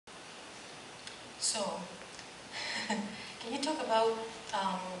So, can you talk about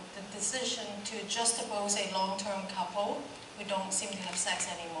the decision to juxtapose a long-term couple who don't seem to have sex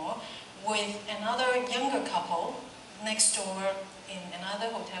anymore with another younger couple next door in another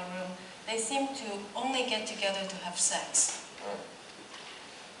hotel room? They seem to only get together to have sex.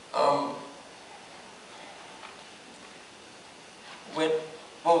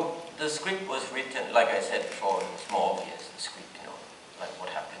 Well, the script was written, like I said before, it was more obvious, the script, you know, like what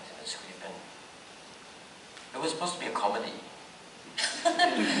happens in the script. And it was supposed to be a comedy.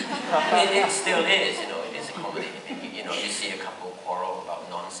 It still is, you know, it is a comedy. I mean, you know, you see a couple quarrel about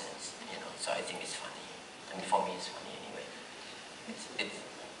nonsense, you know, so I think it's funny. I mean, for me it's funny anyway.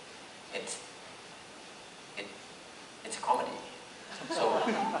 It's a comedy. So,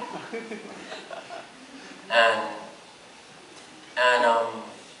 and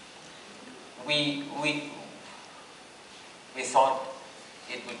we thought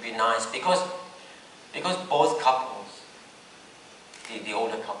it would be nice because both couples, the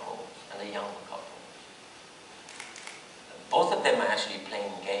older couple and the younger couple, both of them are actually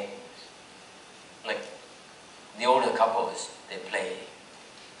playing games. Like the older couples, they play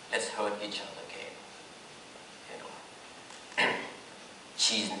let's hurt each other game. You know,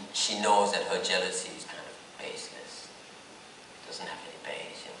 she knows that her jealousy is kind of baseless. It doesn't have any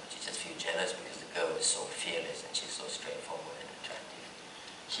base. You know, she just feels jealous because the girl is so fearless and she's so straightforward and attractive.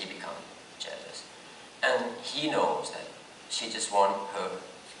 She becomes jealous, and he knows that she just want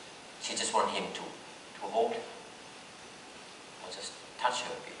him to hold her or just touch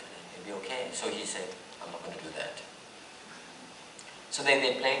her a bit and then it'll be okay. So he said, I'm not going to do that. So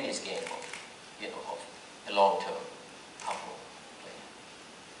they play this game of, you know, of a long-term couple play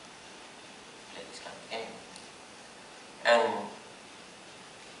this kind of game. And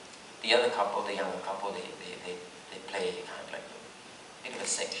the other couple, the younger couple, they play kind of like a bit of a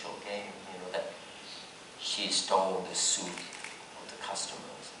sexual game, you know, that she stole the suit of the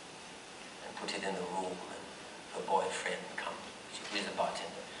customers and put it in the room, and her boyfriend who is a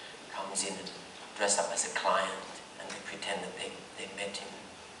bartender, comes in and dressed up as a client, and they pretend that they met him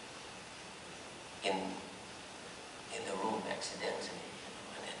in the room accidentally, you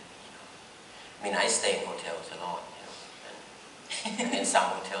know, and then, you know, I mean, I stay in hotels a lot, you know, and in some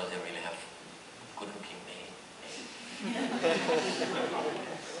hotels they really have good-looking maids.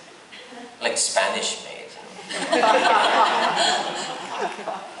 Like Spanish maids, you know.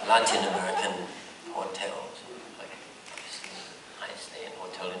 Latin American hotels. Like, I stay in a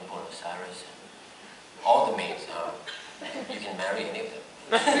hotel in Buenos Aires, and all the maids are, you can marry any of them.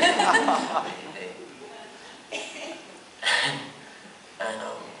 And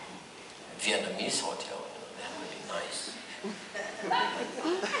Vietnamese hotel, you know, they have really nice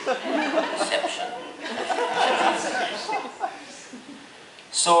reception.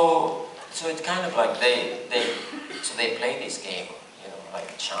 So it's kind of like they play this game, you know,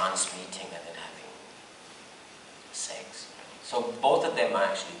 like chance meeting and then having sex. So both of them are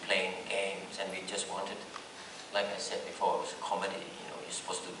actually playing games, and we just wanted, like I said before, it was a comedy. You know, you're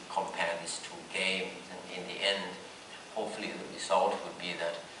supposed to compare these two games, and in the end, hopefully the result would be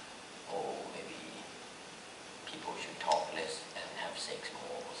that, oh, maybe people should talk less and have sex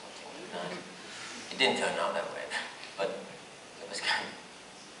more or something like that. It didn't turn out that way, but it was kind of,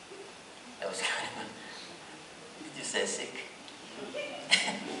 did you say sick?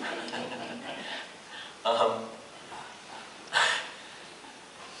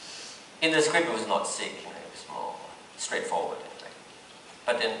 In the script it was not sick, you know, it was more straightforward.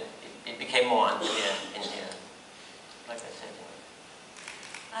 But then it became more unclear in here, like I said. You know.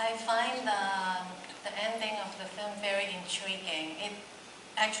 I find the ending of the film very intriguing. It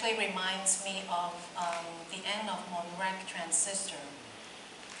actually reminds me of the end of Monrec Transistor.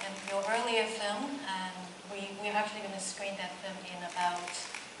 And your earlier film, and we're actually going to screen that film in about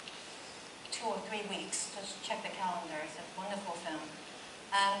 2 or 3 weeks. Just check the calendar. It's a wonderful film.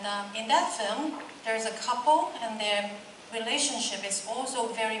 And in that film, there's a couple, and their relationship is also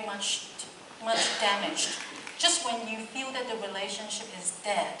very much damaged. Just when you feel that the relationship is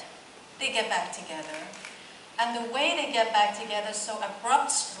dead, they get back together. And the way they get back together so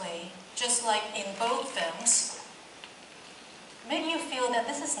abruptly, just like in both films, make you feel that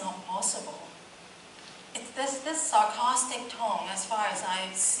this is not possible. It's this sarcastic tone, as far as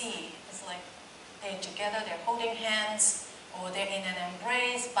I see. It's like they're together, they're holding hands, or they're in an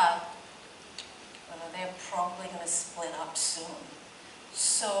embrace, but they're probably going to split up soon.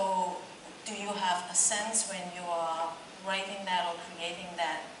 So, do you have a sense when you are writing that or creating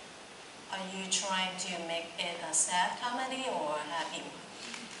that? Are you trying to make it a sad comedy or a happy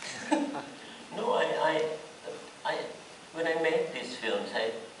one? No, when I made these films,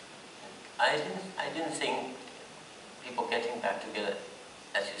 I I didn't think people getting back together,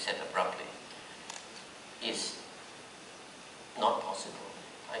 as you said, abruptly, is not possible.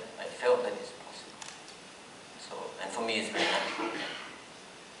 I felt that it's possible. So, and for me it's very natural.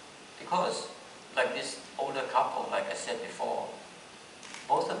 Because, like this older couple, like I said before,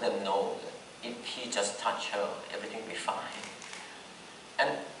 both of them know that if he just touched her, everything will be fine.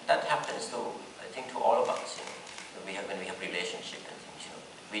 And that happens to, I think, to all of us, you know, when we have relationship and things, you know.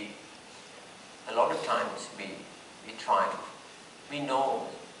 A lot of times we try, we know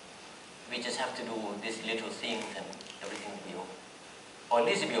we just have to do this little thing and everything will be okay. Or at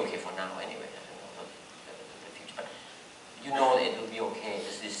least it'll be okay for now anyway, I don't know the future. But you know it will be okay,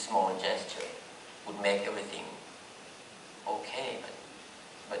 just this small gesture would make everything okay,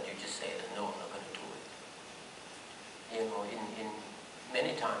 but you just say that, no, I'm not going to do it. You know, in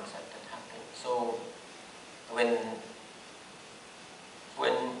many times that happens. So when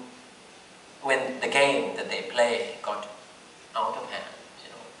the game that they play got out of hand, you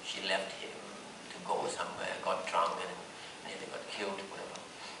know, she left him to go somewhere, got drunk and nearly got killed, whatever.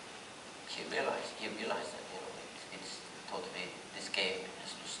 He realized that, you know, it's totally, this game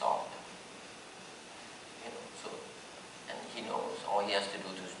has to stop. You know, so, and he knows all he has to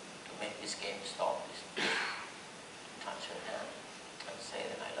do to make this game stop is to touch her hand and say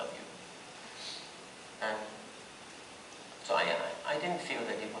that I love you. And so I didn't feel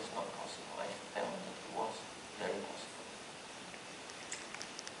that it was not possible. I felt that it was very possible.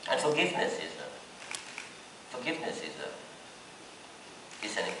 And forgiveness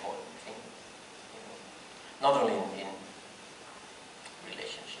is an important thing. You know? Not only in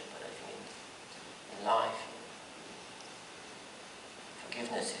relationship, but I think in life.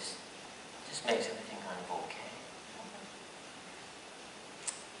 Forgiveness just makes everything kind of okay.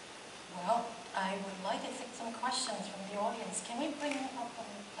 Well, I would like to take some questions from the audience. Can we bring up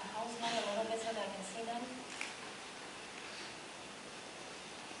the house light a little bit so that I can see them?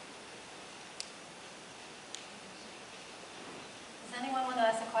 Does anyone want to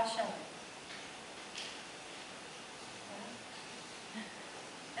ask a question?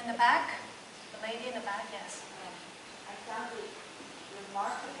 In the back? The lady in the back, yes. I found it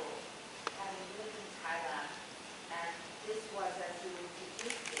remarkable having lived in Thailand, and this was, as you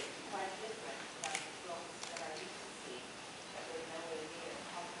introduced it, quite different from the films that I used to see that were nowhere near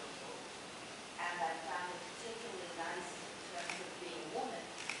comparable. And I found it particularly nice in terms of being a woman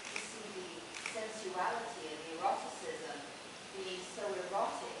to see the sensuality and the eroticism being so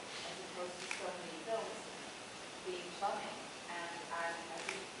erotic as opposed to so many films being plumbing. And I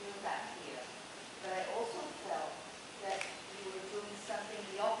didn't feel that here. But I also felt that you were doing something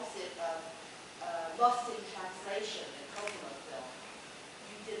the opposite of Lost in Translation, the Coppola film.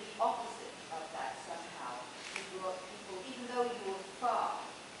 You did the opposite of that somehow. You brought people, even though you were far,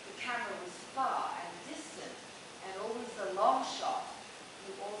 the camera was far and distant, and always the long shot,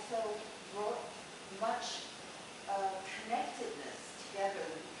 you also brought much connectedness together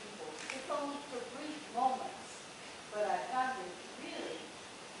with people, if only for brief moments. But I found it really,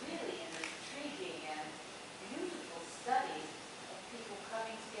 really an intriguing and beautiful study of people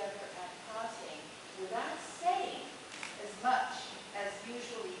coming together and partying without saying as much as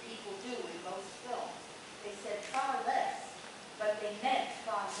usually people do in most films. They said far less, but they meant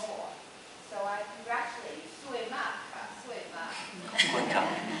far more. So I congratulate you. Sui ma, sui ma.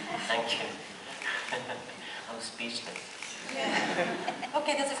 Thank you. I'm speechless. Yeah.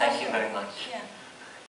 Okay, there's a Thank